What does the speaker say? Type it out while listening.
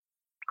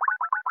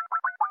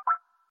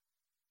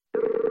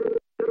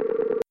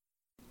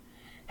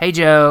Hey,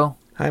 Joe.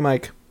 Hi,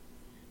 Mike.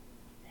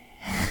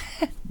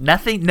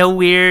 Nothing, no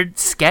weird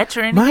sketch or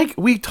anything? Mike,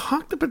 we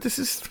talked about this.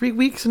 Is 3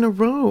 weeks in a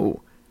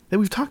row that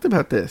we've talked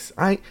about this.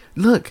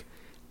 Look,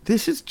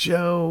 this is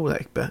Joe.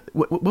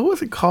 What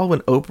was it called when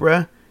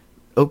Oprah?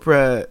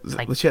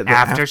 Like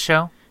after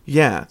show?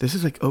 Yeah, this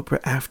is like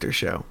Oprah after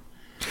show.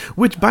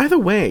 Which, by the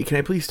way, can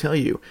I please tell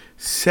you,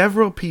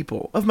 several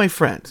people of my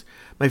friends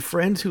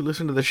who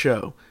listen to the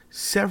show,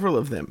 several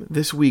of them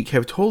this week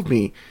have told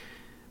me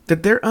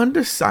that they're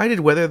undecided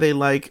whether they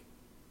like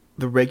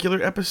the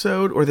regular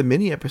episode or the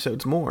mini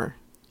episodes more.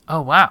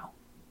 Oh, wow.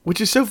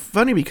 Which is so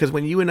funny because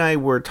when you and I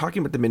were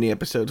talking about the mini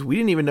episodes, we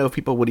didn't even know if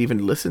people would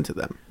even listen to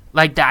them.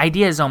 Like, the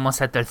idea is almost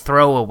that they're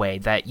throwaway,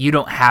 that you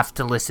don't have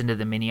to listen to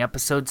the mini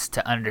episodes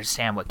to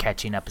understand what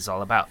catching up is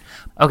all about.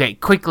 Okay,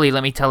 quickly,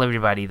 let me tell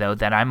everybody, though,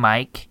 that I'm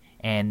Mike,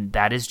 and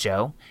that is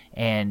Joe,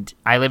 and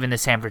I live in the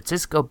San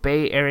Francisco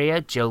Bay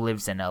Area. Joe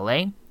lives in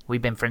LA.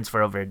 We've been friends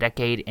for over a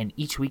decade, and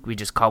each week we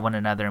just call one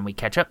another and we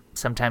catch up,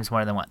 sometimes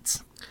more than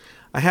once.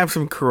 I have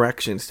some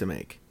corrections to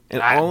make,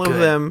 and all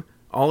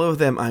of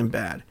them I'm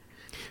bad.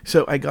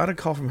 So I got a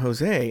call from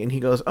Jose, and he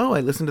goes, "Oh, I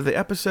listened to the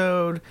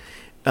episode.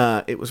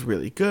 It was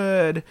really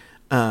good.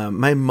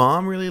 My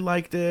mom really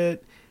liked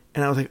it."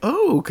 And I was like,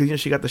 "Oh," because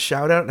she got the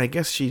shout out, and I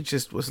guess she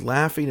just was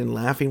laughing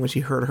when she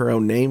heard her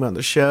own name on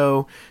the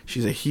show.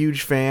 She's a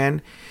huge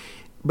fan.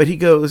 But he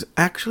goes,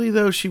 "Actually,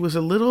 though, she was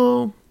a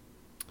little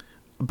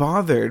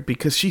bothered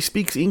because she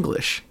speaks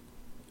English."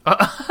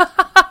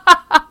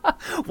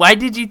 Why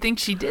did you think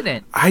she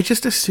didn't? I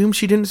just assumed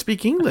she didn't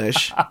speak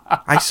English.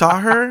 I saw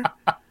her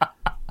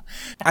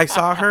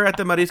at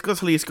the Mariscos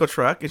Jalisco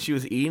truck, and she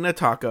was eating a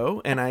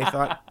taco, and I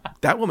thought,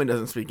 that woman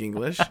doesn't speak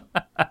English.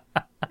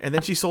 And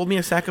then she sold me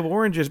a sack of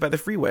oranges by the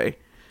freeway.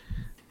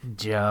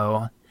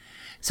 Joe.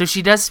 So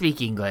she does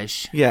speak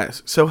English.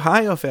 Yes. So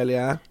hi,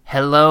 Ophelia.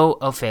 Hello,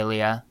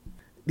 Ophelia.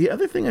 The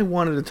other thing I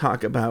wanted to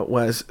talk about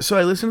was, so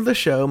I listened to the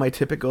show my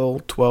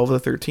typical 12 to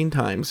 13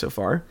 times so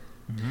far.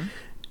 Mm-hmm.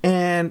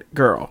 And,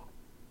 girl,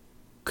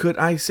 could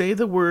I say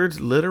the words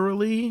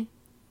literally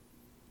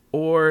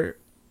or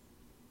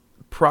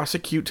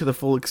prosecute to the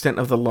full extent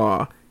of the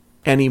law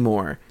any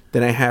more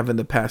than I have in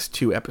the past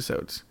 2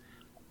 episodes?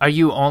 Are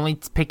you only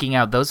picking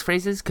out those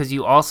phrases? Because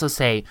you also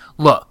say,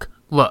 look.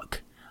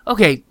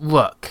 Okay,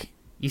 look.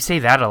 You say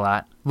that a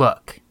lot.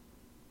 Look.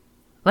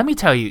 Let me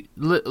tell you.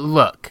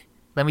 Look.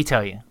 Let me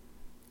tell you.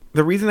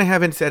 The reason I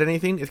haven't said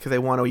anything is because I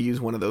want to use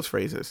one of those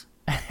phrases.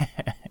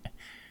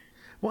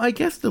 Well, I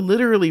guess the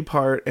literally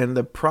part and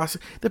the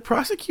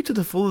prosecute to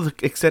the full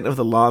extent of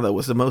the law, though,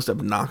 was the most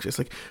obnoxious.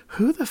 Like,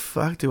 who the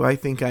fuck do I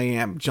think I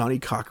am? Johnny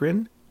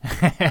Cochran?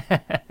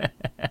 I'm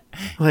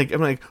like,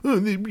 oh,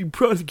 they'd be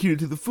prosecuted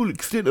to the full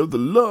extent of the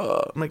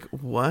law. I'm like,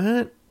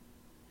 what?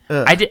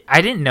 I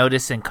didn't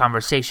notice in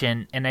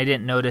conversation, and I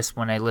didn't notice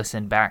when I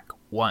listened back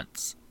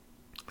once.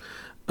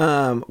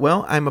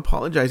 Well, I'm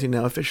apologizing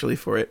now officially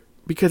for it.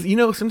 Because,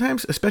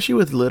 sometimes, especially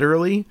with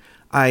literally,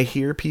 I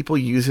hear people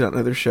use it on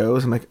other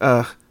shows. I'm like,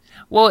 ugh.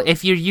 Well,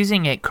 if you're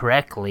using it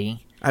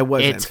correctly,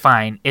 it's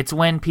fine. It's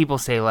when people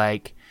say,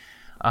 like,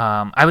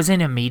 I was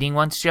in a meeting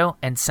once, Joe,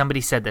 and somebody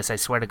said this, I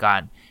swear to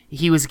God.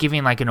 He was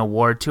giving, like, an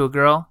award to a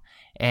girl,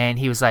 and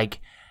he was like,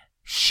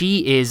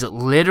 she is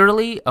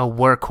literally a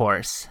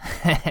workhorse.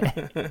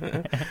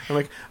 I'm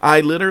like,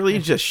 I literally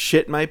just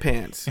shit my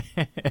pants.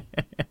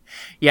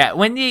 Yeah,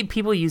 when the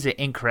people use it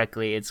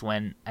incorrectly, it's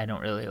when I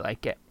don't really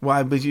like it. Well,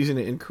 I was using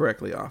it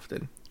incorrectly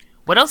often.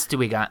 What else do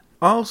we got?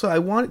 Also,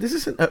 this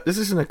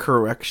isn't a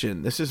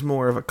correction. This is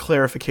more of a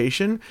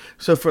clarification.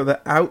 So for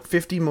the out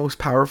 50 most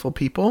powerful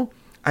people,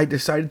 I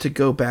decided to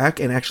go back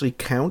and actually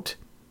count.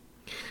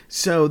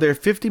 So there are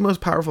 50 most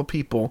powerful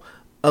people.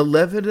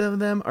 11 of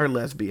them are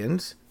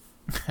lesbians.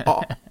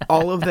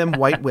 all of them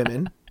white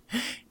women.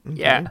 Okay.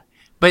 Yeah.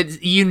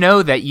 But you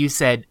know that you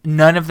said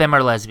none of them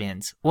are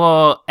lesbians.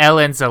 Well,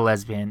 Ellen's a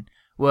lesbian.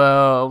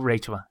 Well,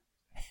 Rachel.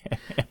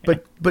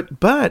 But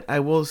I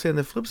will say on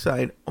the flip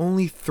side,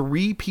 only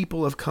 3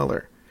 people of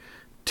color.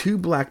 2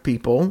 black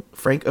people,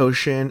 Frank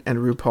Ocean and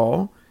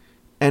RuPaul,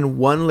 and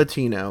 1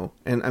 Latino.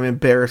 And I'm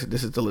embarrassed that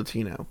this is the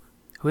Latino.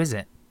 Who is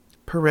it?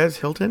 Perez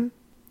Hilton?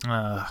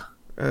 Ugh.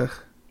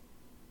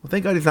 Well,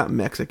 thank God he's not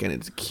Mexican.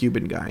 It's a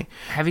Cuban guy.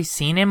 Have you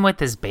seen him with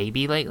his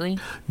baby lately?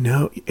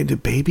 No, the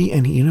baby,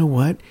 and you know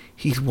what?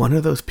 He's one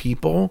of those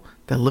people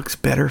that looks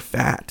better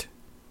fat.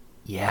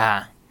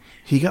 Yeah.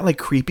 He got like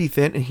creepy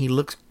thin, and he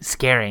looks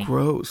scary.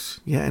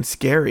 Gross. Yeah, and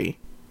scary.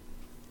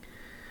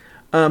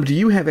 Do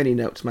you have any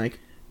notes, Mike?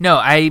 No,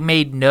 I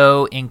made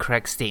no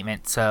incorrect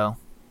statement, so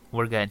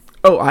we're good.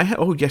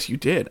 Oh, yes, you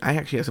did. I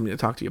actually have something to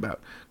talk to you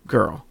about.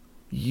 Girl,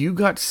 you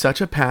got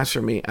such a pass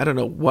from me. I don't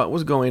know what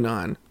was going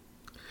on.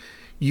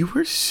 You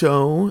were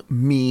so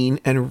mean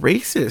and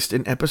racist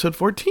in episode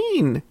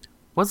 14.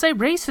 What's I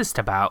racist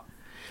about?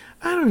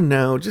 I don't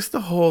know. Just the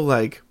whole,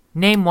 like...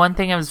 Name one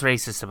thing I was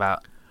racist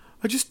about.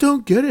 I just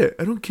don't get it.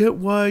 I don't get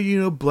why,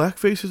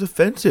 blackface is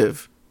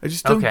offensive. I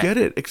just don't get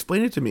it.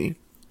 Explain it to me.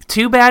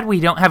 Too bad we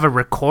don't have a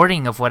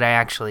recording of what I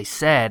actually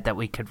said that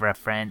we could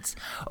reference.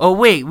 Oh,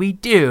 wait, we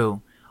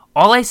do.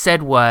 All I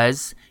said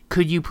was,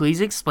 could you please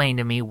explain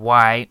to me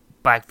why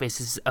blackface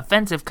is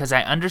offensive? Because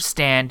I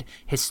understand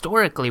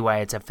historically why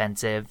it's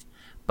offensive,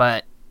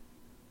 but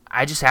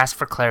I just asked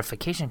for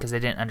clarification because I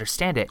didn't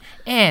understand it.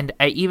 And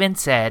I even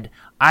said,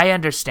 I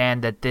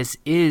understand that this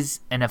is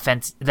an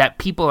offense, that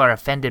people are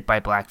offended by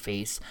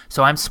blackface,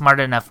 so I'm smart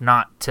enough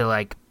not to,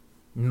 like,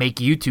 make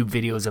YouTube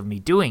videos of me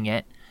doing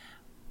it,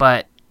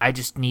 but I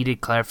just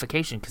needed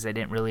clarification because I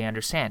didn't really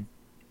understand.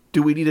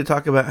 Do we need to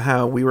talk about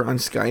how we were on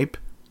Skype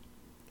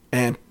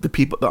and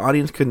the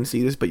audience couldn't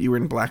see this, but you were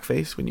in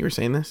blackface when you were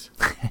saying this?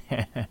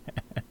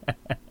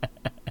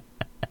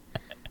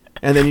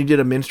 And then you did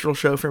a minstrel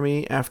show for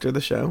me after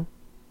the show.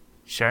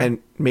 Sure. And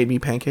made me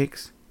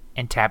pancakes.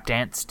 And tap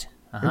danced.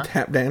 And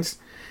tap danced.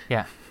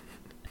 Yeah.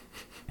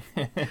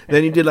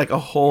 Then you did like a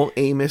whole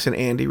Amos and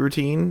Andy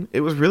routine.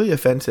 It was really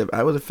offensive.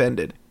 I was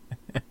offended.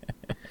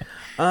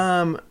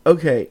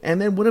 Okay.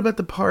 And then what about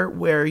the part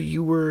where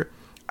you were...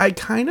 I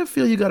kind of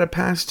feel you got a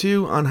pass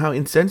too on how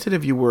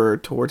insensitive you were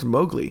towards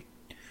Mowgli.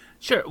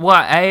 Sure. Well,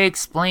 I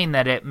explained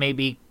that it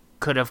maybe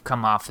could have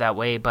come off that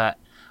way, but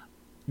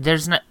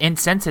there's not...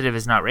 Insensitive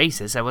is not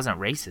racist. I wasn't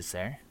racist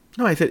there.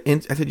 No, I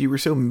said you were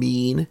so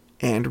mean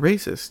and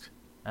racist.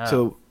 Oh.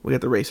 So we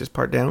got the racist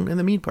part down and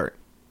the mean part.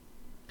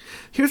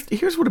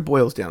 Here's what it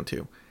boils down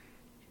to.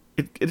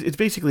 It's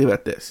basically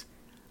about this.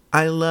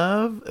 I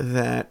love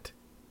that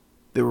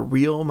the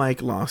real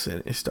Mike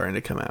Lawson is starting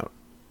to come out.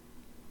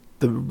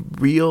 The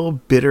real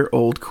bitter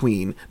old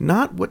queen.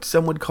 Not what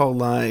some would call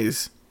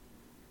lies.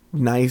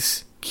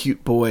 Nice,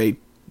 cute boy,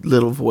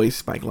 little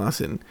voice Mike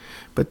Lawson.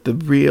 But the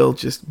real,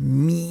 just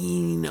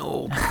mean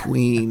old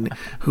queen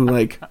who,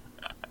 like...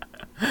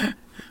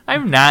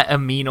 I'm not a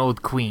mean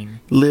old queen.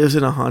 Lives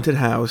in a haunted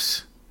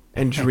house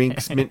and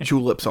drinks mint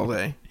juleps all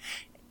day.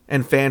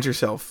 And fans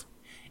herself.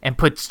 And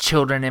puts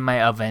children in my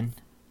oven.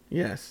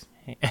 Yes.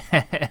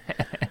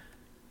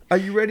 Are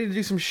you ready to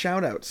do some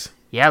shout-outs?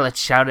 Yeah, let's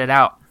shout it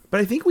out. But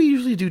I think we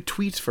usually do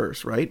tweets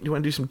first, right? Do you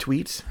want to do some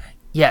tweets?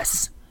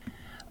 Yes.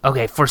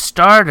 Okay, for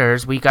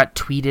starters, we got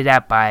tweeted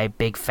at by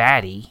Big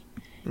Fatty.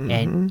 Mm-hmm.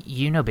 And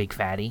you know Big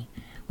Fatty.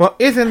 Well,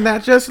 isn't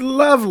that just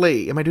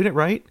lovely? Am I doing it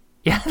right?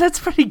 Yeah, that's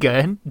pretty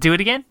good. Do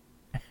it again?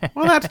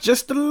 Well, that's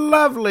just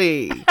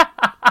lovely.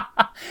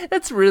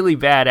 That's really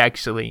bad,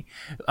 actually.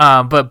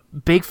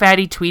 But Big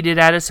Fatty tweeted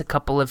at us a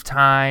couple of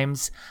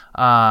times.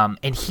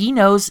 And he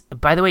knows,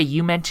 by the way,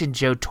 you mentioned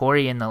Joe Torre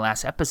in the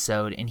last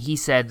episode, and he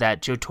said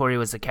that Joe Torre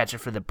was the catcher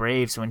for the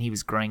Braves when he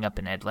was growing up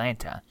in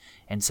Atlanta.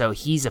 And so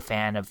he's a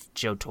fan of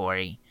Joe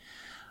Torre.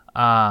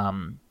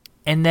 And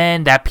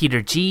then that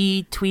Peter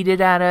G tweeted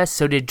at us.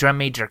 So did Drum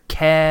Major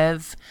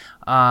Kev.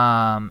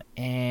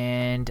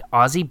 And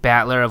Ozzy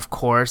Battler, of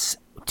course,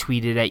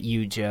 tweeted at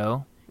you,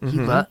 Joe.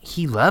 Mm-hmm.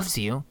 He loves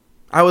you.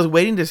 I was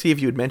waiting to see if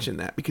you would mention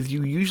that because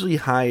you usually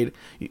hide.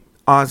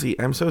 Ozzy,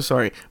 I'm so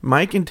sorry.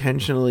 Mike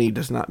intentionally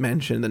does not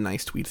mention the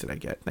nice tweets that I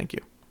get. Thank you.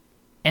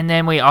 And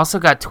then we also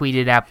got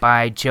tweeted at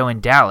by Joe in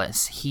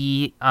Dallas.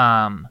 He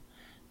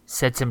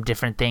said some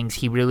different things.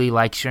 He really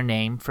likes your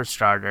name, for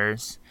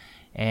starters.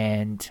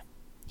 And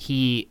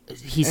he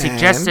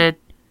suggested...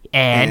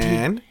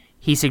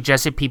 He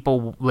suggested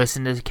people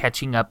listen to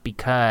Catching Up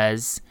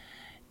because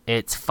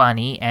it's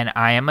funny and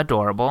I am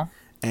adorable.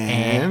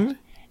 And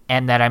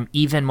that I'm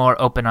even more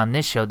open on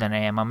this show than I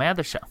am on my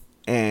other show.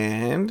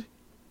 And?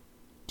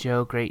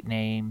 Joe, great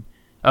name.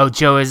 Oh,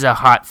 Joe is a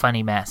hot,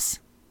 funny mess.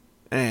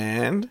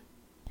 And?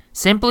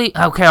 Okay,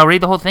 I'll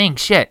read the whole thing.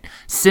 Shit.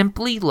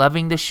 Simply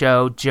loving the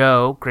show,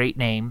 Joe, great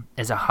name,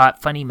 is a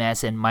hot, funny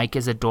mess, and Mike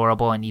is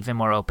adorable and even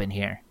more open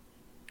here.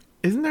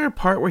 Isn't there a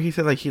part where he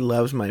said, like, he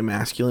loves my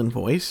masculine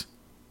voice?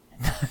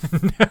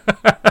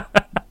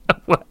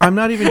 I'm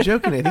not even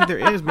joking. I think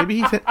there is.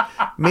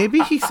 Maybe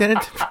he sent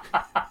it to...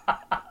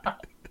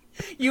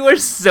 You are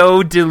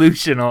so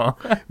delusional.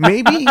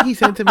 Maybe he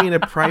sent it to me in a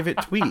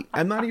private tweet.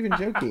 I'm not even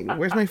joking.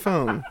 Where's my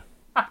phone?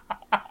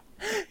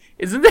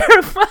 Isn't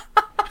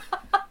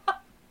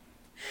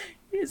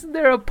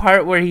there a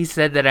part where he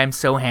said that I'm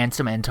so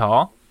handsome and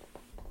tall?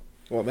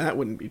 Well, that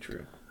wouldn't be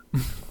true.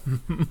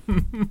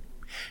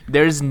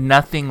 There's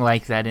nothing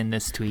like that in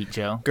this tweet,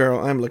 Joe. Girl,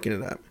 I'm looking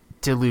it up.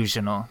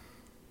 Delusional.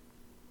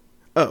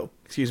 Oh,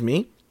 excuse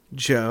me.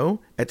 Joe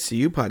at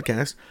CU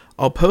Podcast.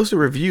 I'll post a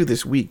review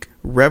this week,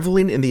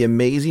 reveling in the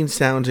amazing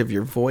sounds of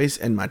your voice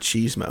and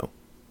machismo.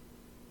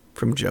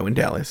 From Joe in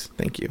Dallas.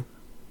 Thank you.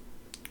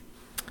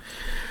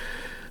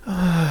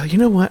 You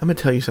know what? I'm going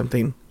to tell you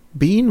something.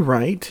 Being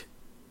right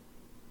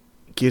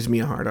gives me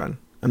a hard-on.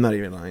 I'm not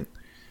even lying.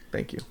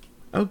 Thank you.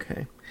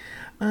 Okay.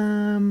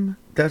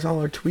 That's all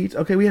our tweets.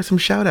 Okay, we have some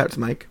shout-outs,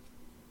 Mike.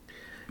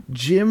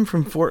 Jim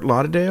from Fort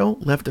Lauderdale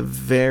left a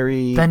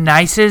the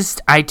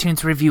nicest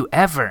iTunes review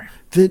ever.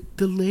 The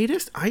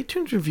latest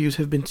iTunes reviews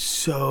have been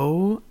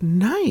so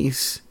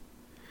nice.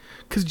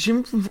 Because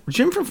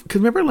because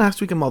remember last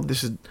week,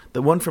 this is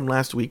the one from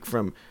last week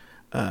from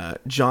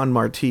John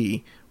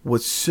Marty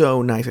was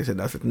so nice. I said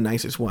that's the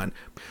nicest one.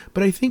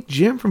 But I think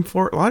Jim from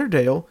Fort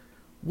Lauderdale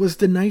was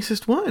the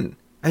nicest one.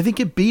 I think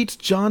it beats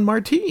John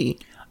Marty.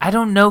 I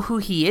don't know who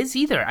he is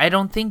either. I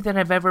don't think that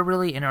I've ever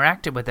really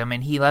interacted with him,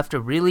 and he left a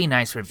really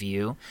nice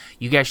review.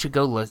 You guys should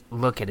go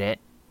look at it.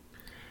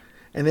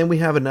 And then we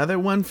have another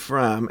one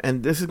from,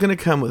 and this is going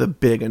to come with a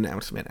big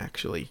announcement,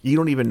 actually. You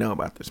don't even know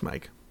about this,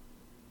 Mike.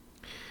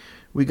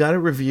 We got a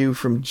review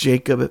from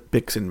Jacob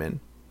Bixenman.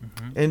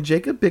 Mm-hmm. And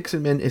Jacob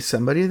Bixenman is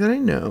somebody that I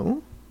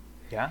know.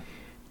 Yeah.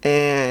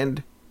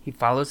 And he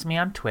follows me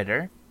on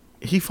Twitter.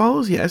 He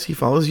follows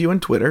you on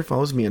Twitter,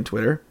 follows me on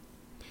Twitter.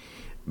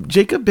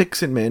 Jacob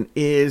Bixenman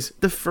is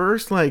the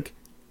first, like,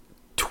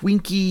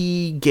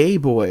 twinkie gay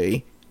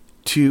boy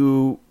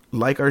to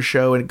like our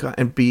show and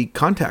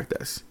contact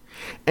us.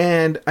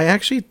 And I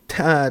actually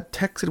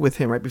texted with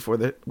him right before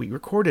we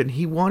recorded.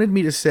 He wanted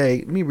me to say,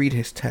 let me read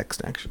his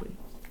text, actually.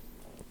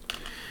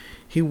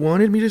 He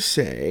wanted me to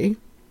say...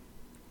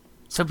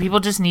 So people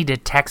just need to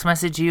text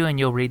message you and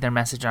you'll read their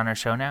message on our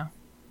show now?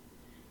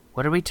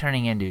 What are we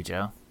turning into,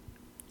 Joe?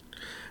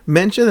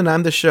 Mention that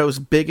I'm the show's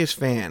biggest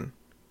fan.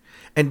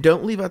 And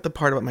don't leave out the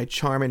part about my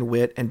charm and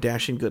wit and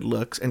dashing good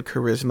looks and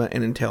charisma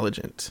and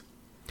intelligence.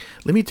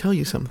 Let me tell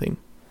you something.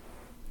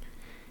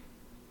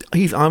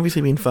 He's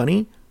obviously being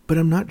funny, but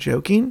I'm not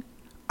joking.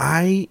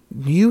 I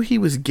knew he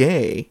was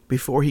gay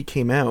before he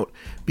came out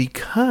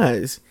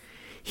because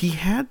he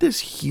had this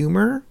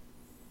humor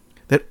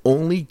that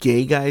only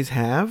gay guys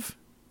have.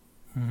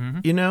 Mm-hmm.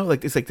 You know,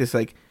 like it's like this,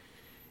 like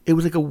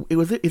isn't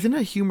it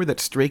a humor that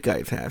straight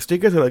guys have?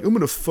 Straight guys are like, I'm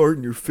gonna fart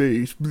in your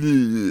face, blah,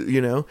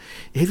 you know.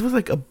 His was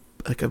like a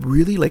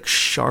really like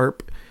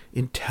sharp,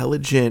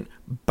 intelligent,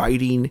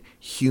 biting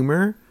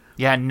humor.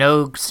 Yeah,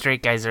 no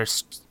straight guys are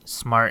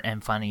smart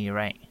and funny. You're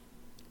right.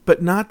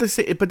 But not the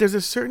same. But there's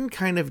a certain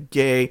kind of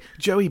gay,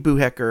 Joey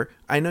Boohecker.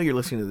 I know you're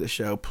listening to this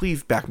show.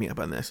 Please back me up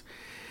on this.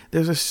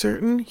 There's a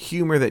certain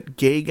humor that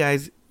gay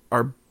guys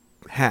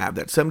have,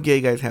 that some gay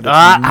guys have.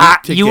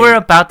 You were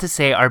about to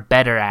say are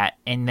better at,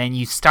 and then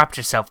you stopped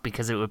yourself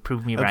because it would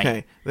prove me right.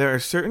 Okay,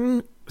 there's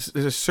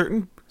a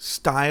certain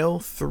style,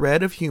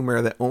 thread of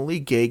humor that only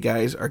gay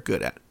guys are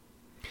good at,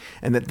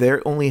 and that they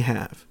only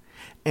have,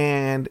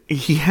 and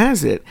he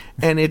has it,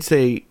 and it's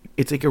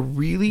like a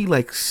really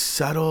like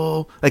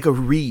subtle, like a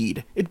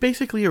read. It's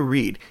basically a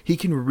read. He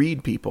can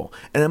read people,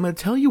 and I'm gonna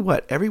tell you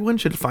what. Everyone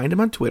should find him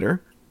on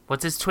Twitter.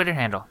 What's his Twitter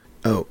handle?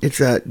 Oh, it's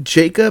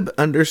Jacob_Bix,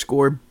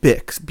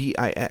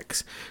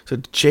 B-I-X. So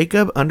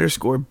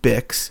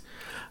Jacob_Bix.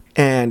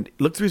 And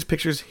look through his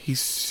pictures. He's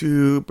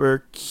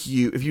super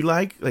cute. If you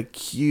like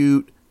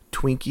cute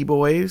Twinkie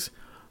boys,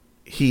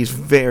 he's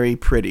very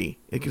pretty.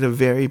 He's a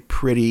very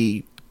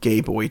pretty gay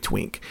boy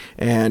twink.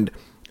 And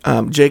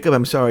Jacob,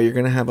 I'm sorry, you're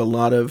going to have a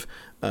lot of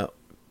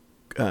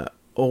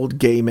old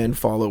gay men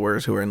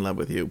followers who are in love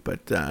with you.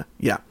 But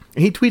yeah,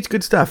 he tweets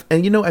good stuff.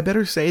 And you know, I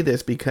better say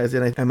this because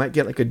then I might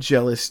get like a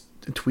jealous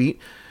tweet.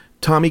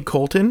 Tommy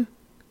Colton,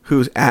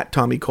 who's at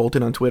Tommy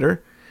Colton on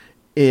Twitter,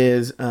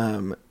 is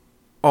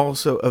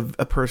also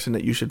a person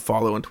that you should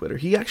follow on Twitter.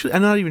 He actually,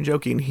 I'm not even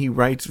joking, he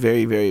writes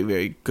very, very,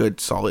 very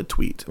good, solid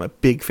tweets. I'm a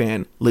big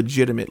fan,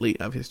 legitimately,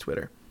 of his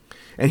Twitter.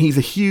 And he's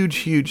a huge,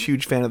 huge,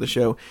 huge fan of the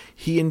show.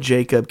 He and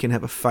Jacob can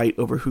have a fight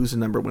over who's the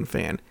number one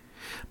fan.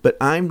 But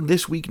I'm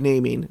this week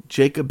naming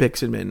Jacob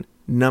Bixenman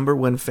number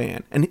one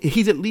fan. And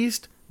he's at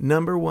least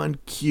number one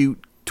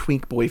cute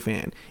twink boy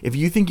fan. If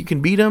you think you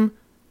can beat him,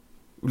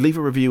 leave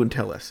a review and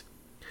tell us.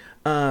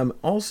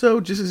 Also,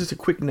 just as a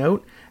quick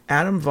note,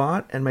 Adam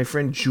Vaught and my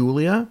friend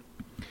Julia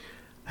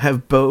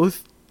have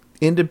both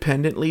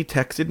independently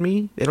texted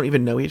me. They don't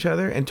even know each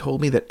other, and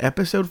told me that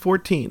episode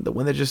 14, the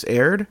one that just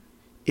aired,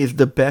 is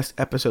the best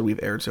episode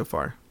we've aired so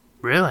far.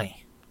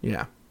 Really?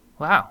 Yeah.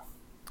 Wow.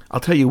 I'll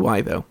tell you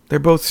why, though. They're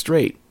both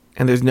straight,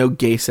 and there's no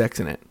gay sex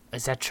in it.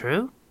 Is that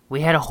true?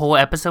 We had a whole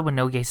episode with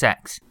no gay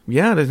sex.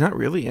 Yeah, there's not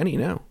really any,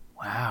 no.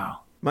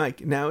 Wow.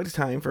 Mike, now it's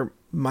time for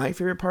my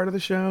favorite part of the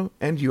show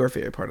and your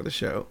favorite part of the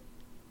show.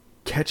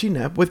 Catching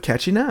up with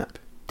catching up.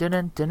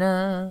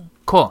 Dun-dun-dun-dun.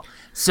 Cool.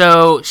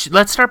 So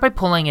let's start by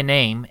pulling a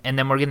name, and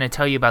then we're going to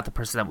tell you about the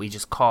person that we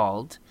just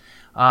called.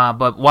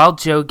 But while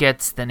Joe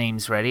gets the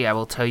names ready, I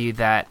will tell you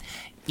that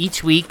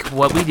each week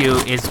what we do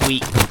is we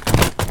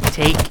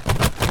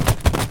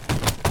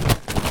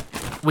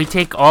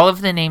take all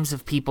of the names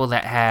of people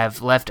that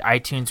have left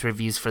iTunes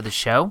reviews for the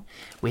show.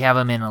 We have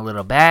them in a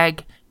little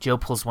bag. Joe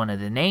pulls one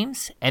of the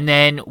names, and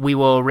then we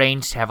will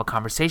arrange to have a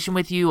conversation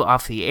with you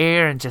off the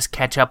air and just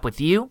catch up with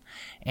you.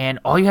 And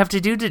all you have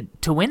to do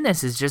to win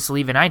this is just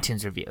leave an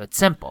iTunes review. It's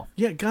simple.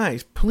 Yeah,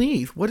 guys,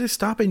 please, what is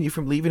stopping you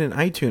from leaving an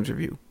iTunes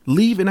review?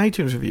 Leave an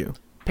iTunes review.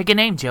 Pick a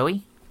name,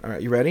 Joey. All right,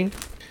 you ready?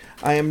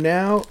 I am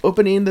now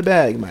opening the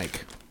bag,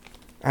 Mike.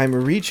 I'm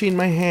reaching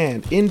my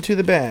hand into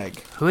the bag.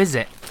 Who is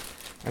it?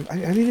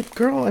 I mean,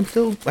 girl,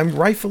 I'm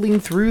rifling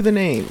through the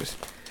names.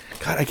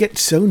 God, I get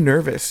so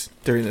nervous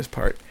during this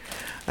part.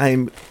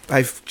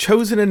 I've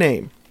chosen a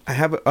name. I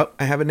have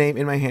a name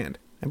in my hand.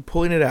 I'm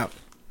pulling it out.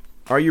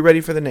 Are you ready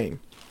for the name?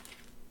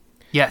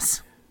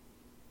 Yes.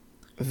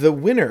 The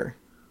winner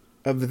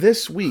of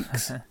this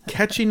week's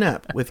Catching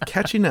Up with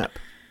Catching Up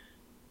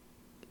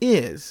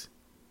is,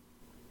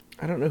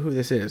 I don't know who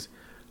this is,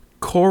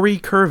 Corey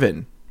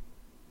Curvin.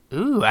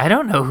 Ooh, I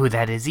don't know who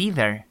that is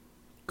either.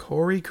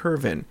 Corey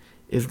Curvin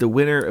is the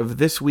winner of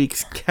this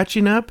week's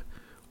Catching Up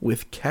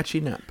with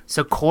Catching Up.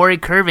 So Corey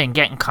Curvin,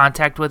 get in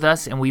contact with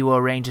us, and we will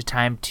arrange a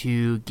time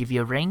to give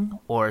you a ring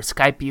or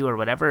Skype you or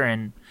whatever,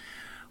 and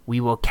we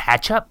will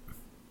catch up.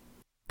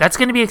 That's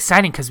going to be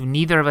exciting because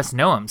neither of us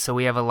know him, so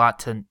we have a lot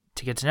to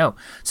get to know.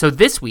 So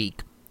this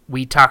week,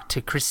 we talked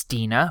to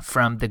Christina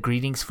from the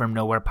Greetings from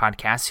Nowhere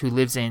podcast, who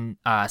lives in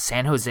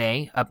San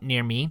Jose, up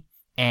near me,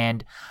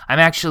 and I'm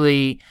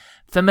actually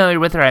familiar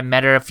with her. I've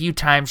met her a few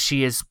times.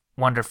 She is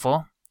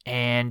wonderful.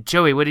 And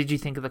Joey, what did you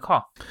think of the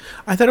call?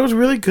 I thought it was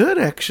really good,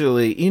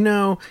 actually. You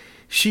know,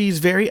 she's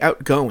very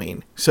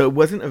outgoing, so it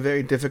wasn't a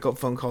very difficult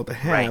phone call to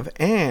have, right.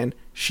 And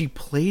she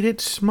played it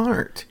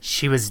smart.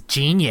 She was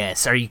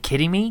genius. Are you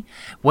kidding me?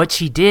 What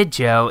she did,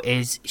 Joe,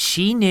 is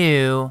she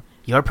knew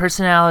your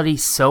personality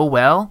so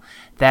well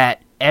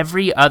that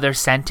every other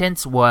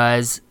sentence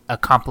was a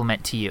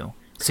compliment to you.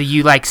 So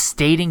you,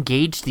 stayed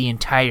engaged the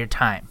entire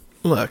time.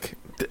 Look,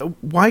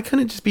 why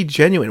couldn't it just be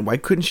genuine? Why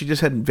couldn't she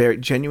just have very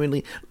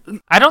genuinely...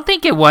 I don't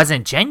think it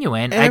wasn't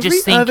genuine. I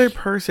just think... Every other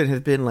person has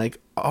been,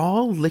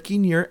 all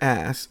licking your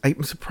ass.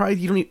 I'm surprised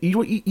you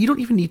don't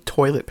even need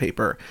toilet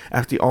paper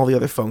after all the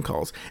other phone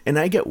calls. And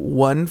I get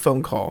one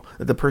phone call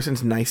that the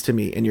person's nice to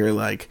me, and you're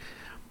like...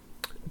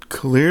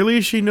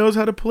 Clearly she knows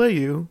how to play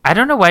you. I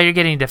don't know why you're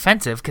getting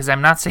defensive, because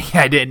I'm not saying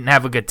I didn't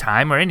have a good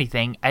time or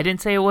anything. I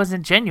didn't say it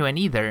wasn't genuine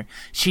either.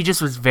 She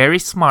just was very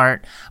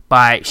smart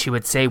she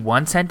would say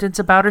one sentence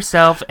about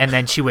herself, and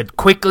then she would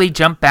quickly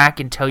jump back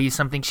and tell you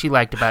something she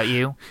liked about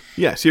you.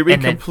 Yes, you're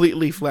being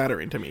completely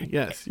flattering to me.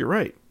 Yes, you're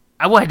right.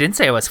 Well, I didn't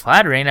say I was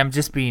flattering.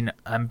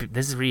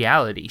 This is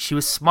reality. She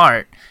was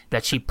smart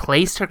that she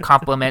placed her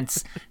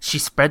compliments. She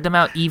spread them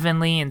out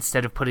evenly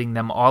instead of putting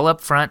them all up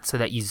front so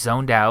that you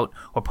zoned out,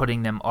 or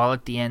putting them all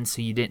at the end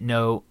so you didn't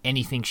know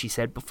anything she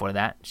said before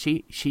that.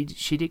 She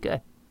did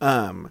good.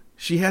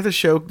 She has a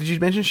show. Did you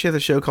mention she has a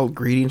show called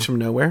Greetings from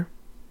Nowhere?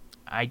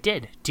 I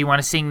did. Do you want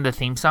to sing the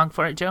theme song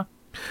for it, Joe?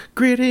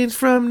 Greetings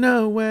from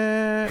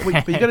Nowhere. Wait,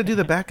 but you got to do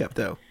the backup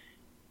though.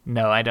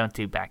 No, I don't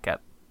do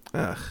backup.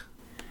 Ugh.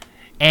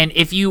 And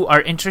if you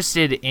are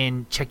interested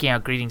in checking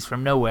out Greetings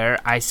from Nowhere,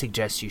 I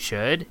suggest you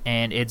should.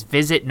 And it's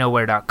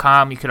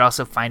visitnowhere.com. You could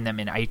also find them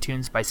in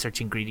iTunes by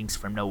searching Greetings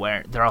from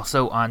Nowhere. They're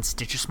also on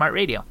Stitcher Smart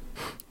Radio.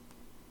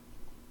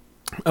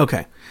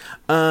 Okay.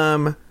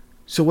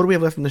 So what do we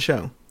have left in the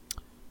show?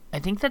 I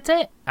think that's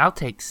it.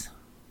 Outtakes.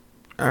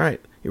 All right.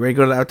 You ready to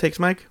go to the outtakes,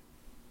 Mike?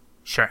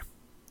 Sure.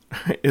 All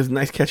right. It was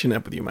nice catching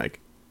up with you,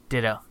 Mike.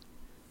 Ditto.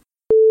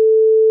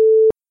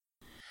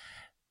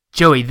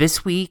 Joey,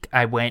 this week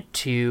I went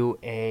to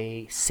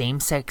a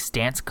same-sex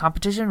dance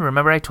competition.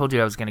 Remember I told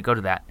you I was going to go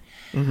to that?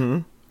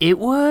 Mm-hmm. It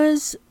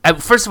was...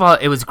 first of all,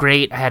 it was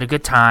great. I had a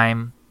good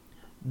time.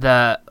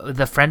 The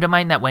friend of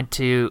mine that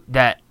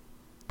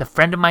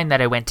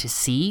I went to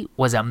see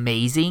was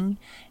amazing,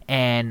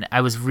 and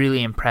I was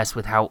really impressed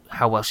with how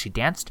well she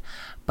danced.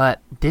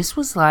 But this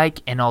was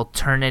like an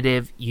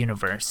alternative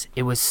universe.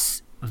 It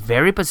was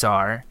very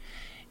bizarre.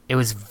 It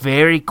was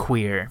very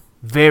queer.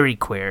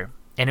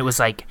 And it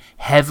was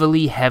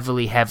heavily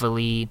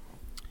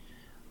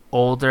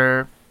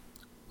older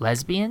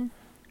lesbian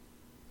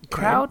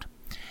crowd.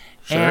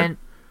 Sure. And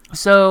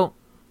so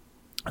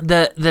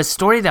the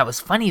story that was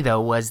funny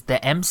though was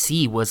the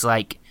MC was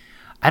I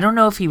don't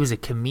know if he was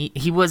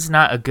he was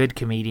not a good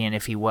comedian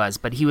if he was,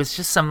 but he was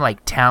just some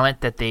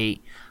talent that they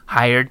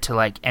hired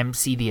to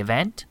MC the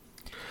event.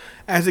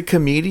 As a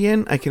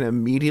comedian, I can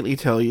immediately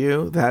tell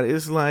you that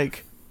is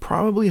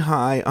probably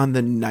high on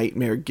the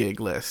nightmare gig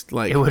list.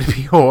 It would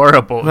be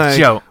horrible,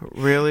 Joe.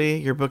 Really?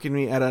 You're booking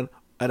me at a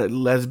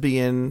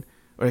lesbian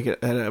or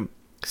at a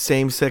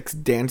same-sex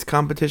dance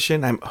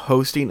competition? I'm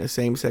hosting a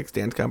same-sex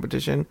dance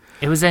competition.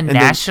 It was a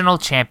national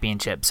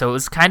championship, so it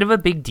was kind of a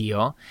big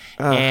deal.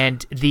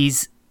 And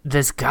this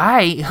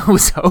guy who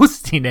was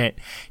hosting it,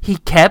 he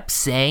kept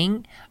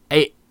saying,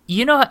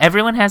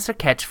 everyone has their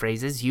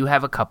catchphrases. You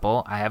have a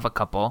couple, I have a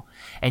couple,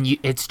 and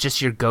it's just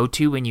your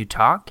go-to when you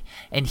talk.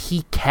 And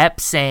he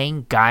kept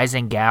saying guys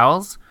and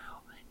gals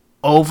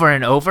over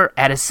and over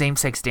at a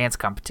same-sex dance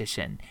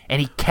competition.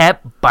 And he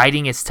kept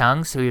biting his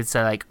tongue, so he would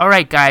say all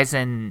right, guys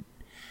and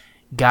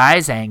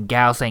gals and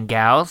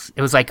gals.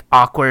 It was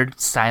awkward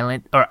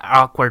silent or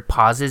awkward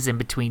pauses in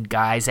between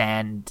guys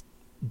and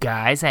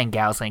gals and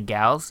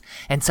gals.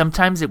 And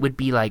sometimes it would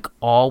be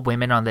all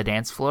women on the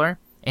dance floor.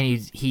 And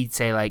he'd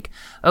say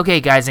okay,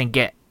 guys and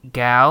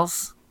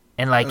gals,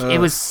 and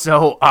it was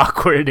so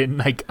awkward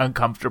and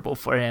uncomfortable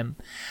for him.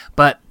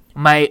 But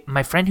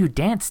my friend who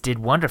danced did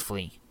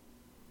wonderfully.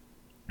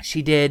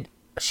 She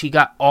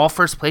got all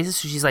first places,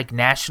 so she's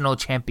national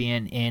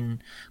champion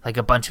in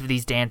a bunch of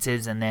these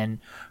dances. And then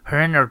her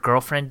and her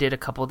girlfriend did a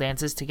couple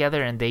dances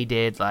together, and they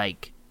did I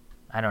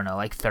don't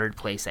know, third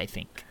place, I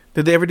think.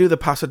 Did they ever do the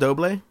Paso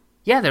Doble?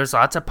 Yeah, there's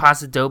lots of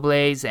paso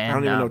dobles and I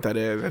don't even know what that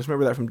is. I just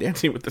remember that from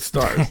Dancing with the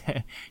Stars.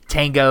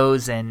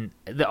 Tangos and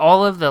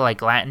all of the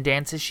Latin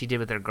dances she did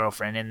with her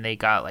girlfriend, and they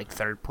got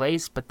third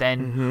place. But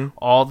then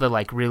all the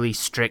really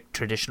strict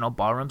traditional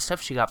ballroom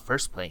stuff, she got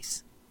first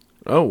place.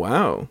 Oh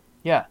wow!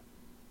 Yeah.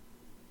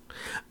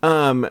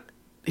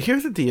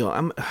 Here's the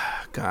deal.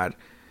 God.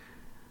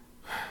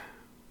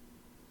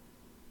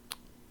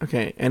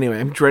 Okay, anyway,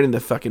 I'm dreading the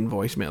fucking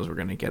voicemails we're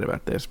gonna get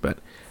about this, but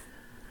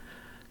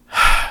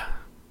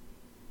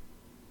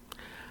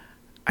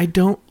I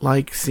don't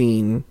like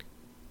seeing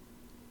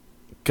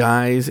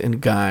guys,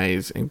 and I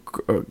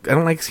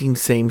don't like seeing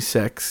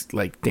same-sex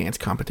like dance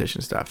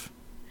competition stuff.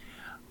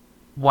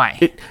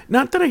 Why?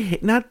 Not that I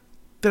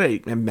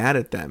am mad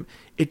at them.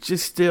 It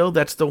just still,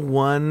 that's the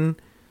one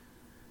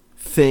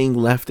thing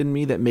left in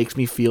me that makes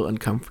me feel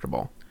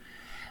uncomfortable.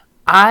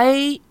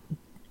 I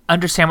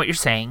understand what you're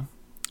saying.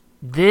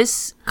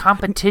 This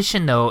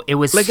competition, though, it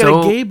was like so...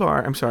 at a gay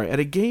bar. I'm sorry,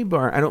 at a gay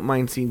bar, I don't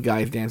mind seeing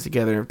guys dance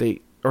together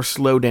or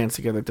slow dance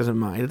together. It doesn't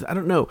mind. I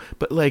don't know,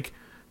 but like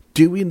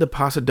doing the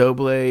paso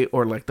doble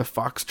or like the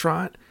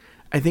foxtrot,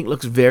 I think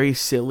looks very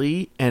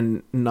silly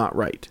and not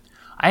right.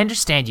 I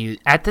understand you.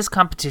 At this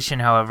competition,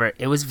 however,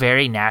 it was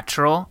very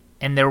natural,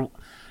 and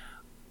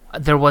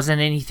there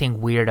wasn't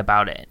anything weird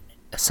about it.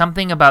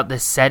 Something about the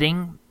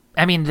setting.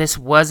 I mean, this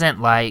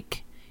wasn't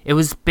like... It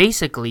was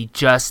basically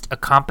just a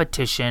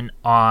competition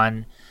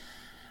on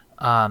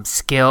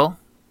skill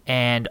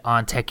and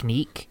on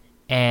technique,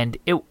 and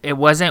it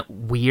wasn't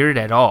weird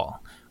at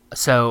all.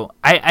 So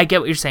I get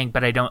what you're saying,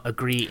 but I don't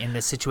agree. In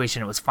this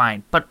situation, it was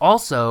fine. But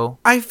also...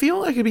 I feel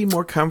like I'd be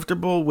more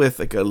comfortable with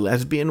like a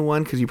lesbian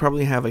one, because you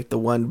probably have like the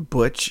one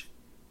butch,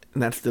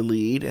 and that's the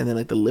lead, and then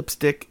like the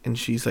lipstick, and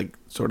she's like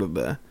sort of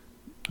the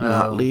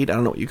not lead. I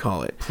don't know what you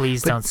call it.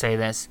 Please don't say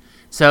this.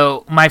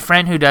 So my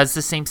friend who does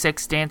the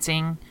same-sex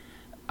dancing...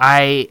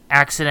 I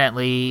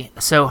accidentally...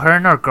 So her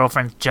and her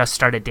girlfriend just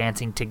started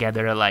dancing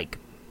together like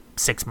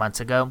 6 months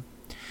ago.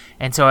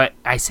 And so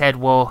I said,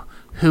 well,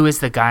 who is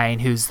the guy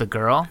and who's the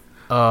girl?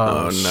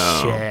 Oh no.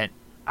 Shit.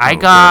 I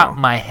got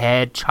my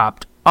head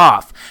chopped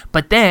off.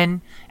 But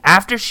then,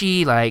 after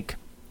she like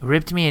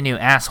ripped me a new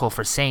asshole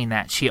for saying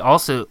that,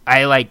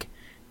 I like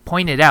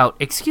pointed out,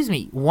 excuse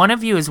me, one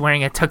of you is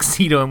wearing a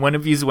tuxedo and one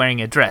of you is wearing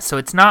a dress. So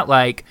it's not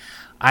like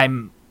I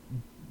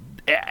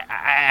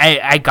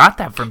got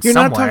that from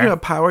somewhere. You're not talking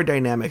about power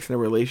dynamics in a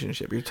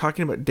relationship. You're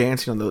talking about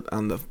dancing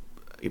on the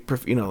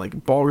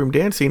like ballroom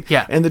dancing.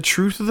 Yeah. And the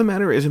truth of the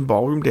matter is, in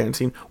ballroom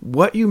dancing,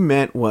 what you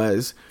meant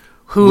was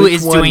who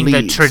is doing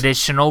the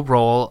traditional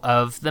role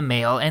of the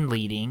male and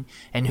leading,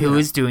 and who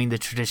is doing the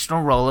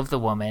traditional role of the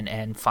woman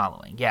and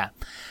following. Yeah.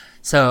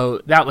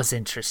 So that was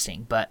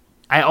interesting. But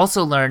I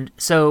also learned,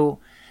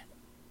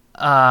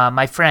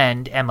 my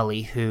friend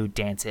Emily, who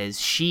dances,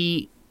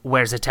 she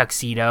wears a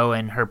tuxedo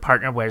and her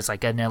partner wears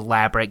like an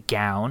elaborate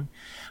gown,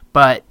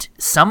 but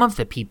some of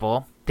the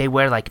people, they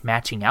wear like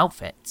matching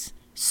outfits.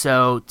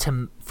 So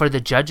for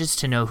the judges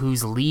to know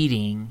who's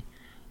leading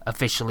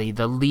officially,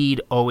 the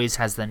lead always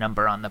has the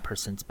number on the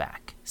person's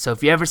back. So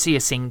if you ever see a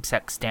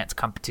same-sex dance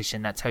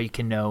competition, that's how you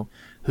can know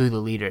who the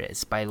leader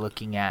is, by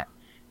looking at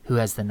who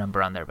has the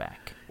number on their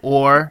back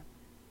or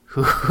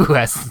who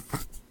has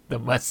the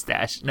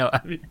mustache. No, I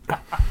mean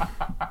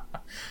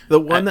the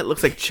one that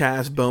looks like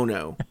Chaz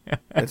Bono.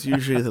 That's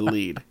usually the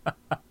lead.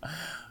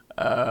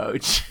 Oh.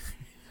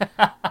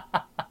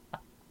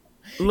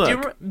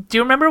 Look. Do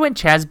you remember when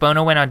Chaz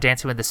Bono went on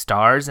Dancing with the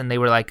Stars and they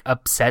were like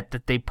upset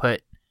that they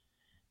put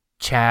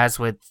Chaz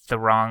with the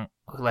wrong...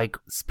 Like,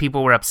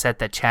 people were upset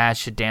that Chaz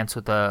should dance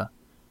with a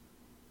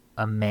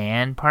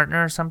man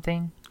partner or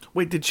something?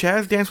 Wait, did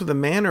Chaz dance with a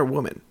man or a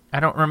woman? I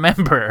don't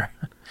remember.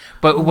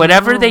 But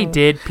whatever they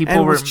did, people were...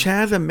 And was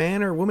Chaz a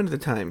man or a woman at the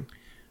time?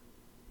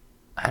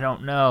 I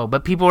don't know,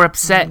 but people were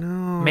upset.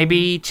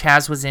 Maybe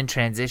Chaz was in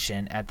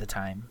transition at the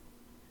time.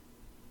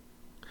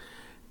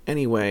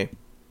 Anyway,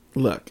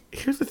 look,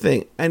 here's the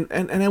thing, and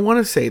I want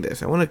to say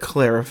this. I want to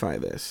clarify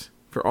this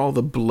for all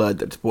the blood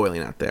that's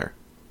boiling out there.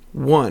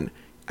 One,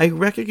 I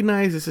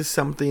recognize this is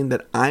something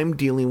that I'm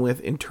dealing with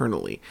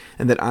internally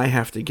and that I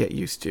have to get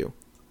used to.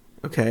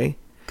 Okay?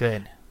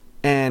 Good.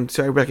 And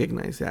so I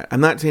recognize that.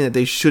 I'm not saying that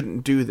they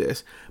shouldn't do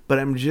this, but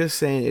I'm just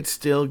saying it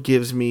still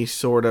gives me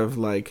sort of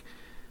like...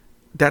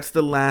 That's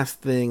the last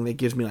thing that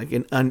gives me like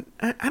I don't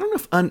know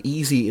if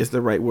uneasy is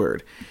the right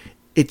word.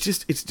 It's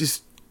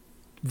just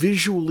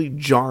visually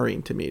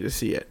jarring to me to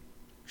see it.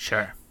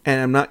 Sure.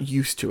 And I'm not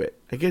used to it.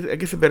 I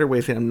guess a better way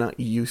of saying I'm not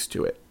used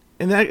to it.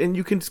 And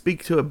you can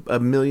speak to a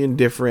million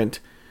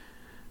different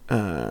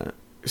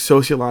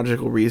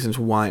sociological reasons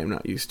why I'm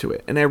not used to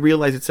it. And I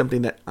realize it's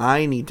something that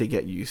I need to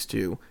get used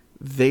to.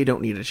 They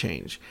don't need to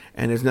change.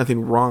 And there's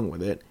nothing wrong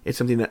with it. It's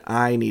something that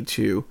I need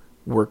to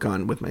work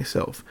on with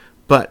myself.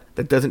 But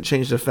that doesn't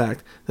change the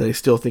fact that I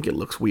still think it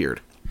looks weird.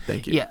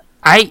 Thank you. Yeah.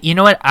 You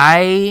know what?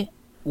 I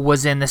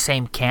was in the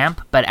same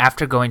camp, but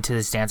after going to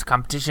this dance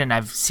competition,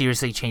 I've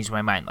seriously changed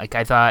my mind. Like,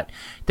 I thought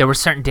there were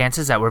certain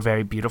dances that were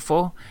very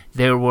beautiful.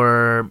 There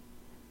were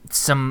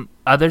some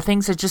other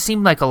things that just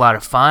seemed like a lot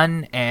of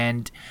fun.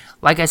 And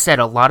like I said,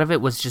 a lot of it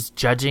was just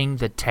judging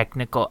the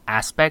technical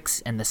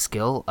aspects and the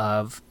skill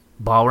of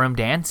ballroom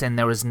dance. And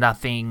there was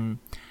nothing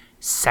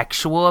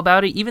sexual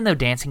about it, even though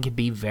dancing can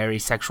be very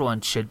sexual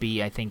and should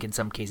be, I think, in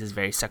some cases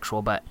very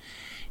sexual, but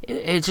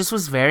it just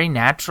was very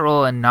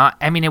natural and not.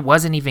 I mean, it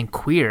wasn't even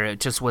queer. It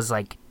just was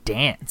like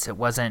dance. It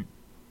wasn't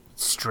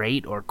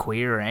straight or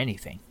queer or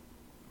anything.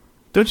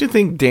 Don't you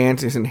think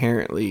dance is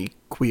inherently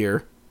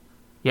queer?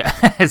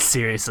 Yeah,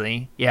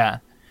 seriously. Yeah,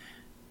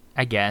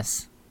 I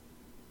guess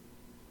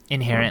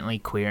inherently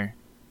queer.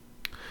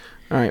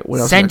 All right, what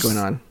else you got going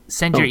on?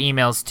 Send your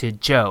emails to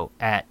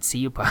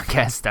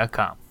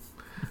joe@cupodcast.com.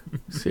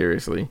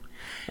 Seriously.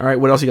 All right,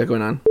 what else you got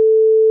going on?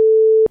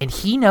 And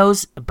he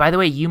knows, by the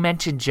way, you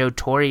mentioned Joe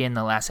Torre in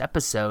the last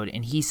episode,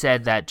 and he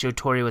said that Joe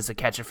Torre was the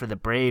catcher for the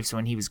Braves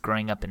when he was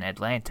growing up in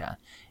Atlanta.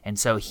 And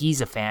so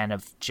he's a fan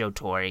of Joe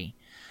Torre.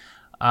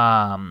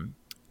 And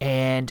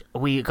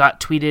we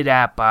got tweeted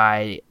at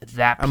by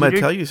that I'm going to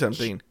tell you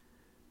something.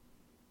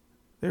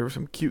 There were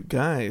some cute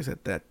guys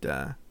at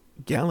that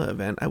gala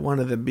event. I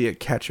wanted them to be a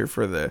catcher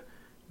for the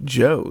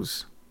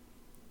Joes.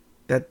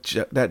 That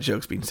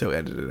joke's been so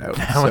edited out.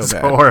 That so was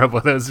bad. Horrible.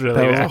 That was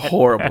really bad. That was a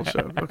horrible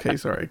joke. Okay,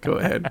 sorry. Go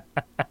ahead.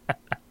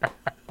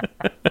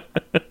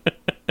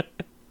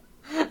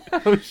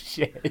 Oh,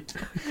 shit.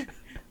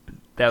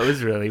 That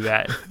was really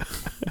bad.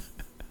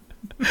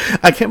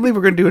 I can't believe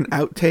we're going to do an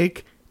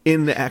outtake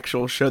in the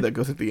actual show that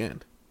goes at the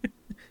end.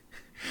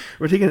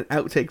 We're taking an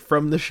outtake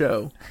from the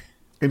show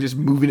and just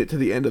moving it to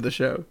the end of the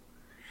show.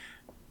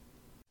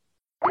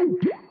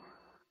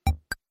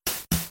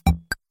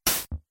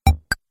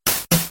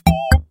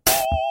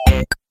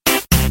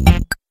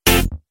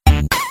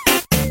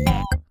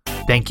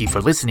 Thank you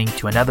for listening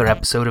to another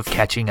episode of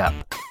Catching Up.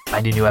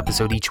 Find a new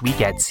episode each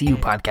week at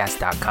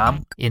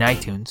cupodcast.com, in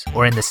iTunes,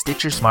 or in the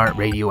Stitcher Smart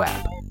Radio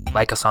app.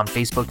 Like us on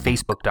Facebook,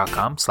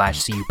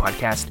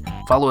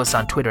 facebook.com/cupodcast. Follow us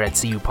on Twitter at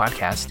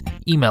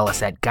cupodcast. Email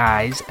us at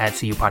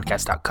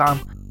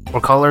guys@cupodcast.com,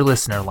 or call our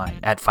listener line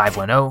at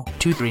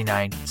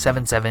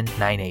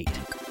 510-239-7798.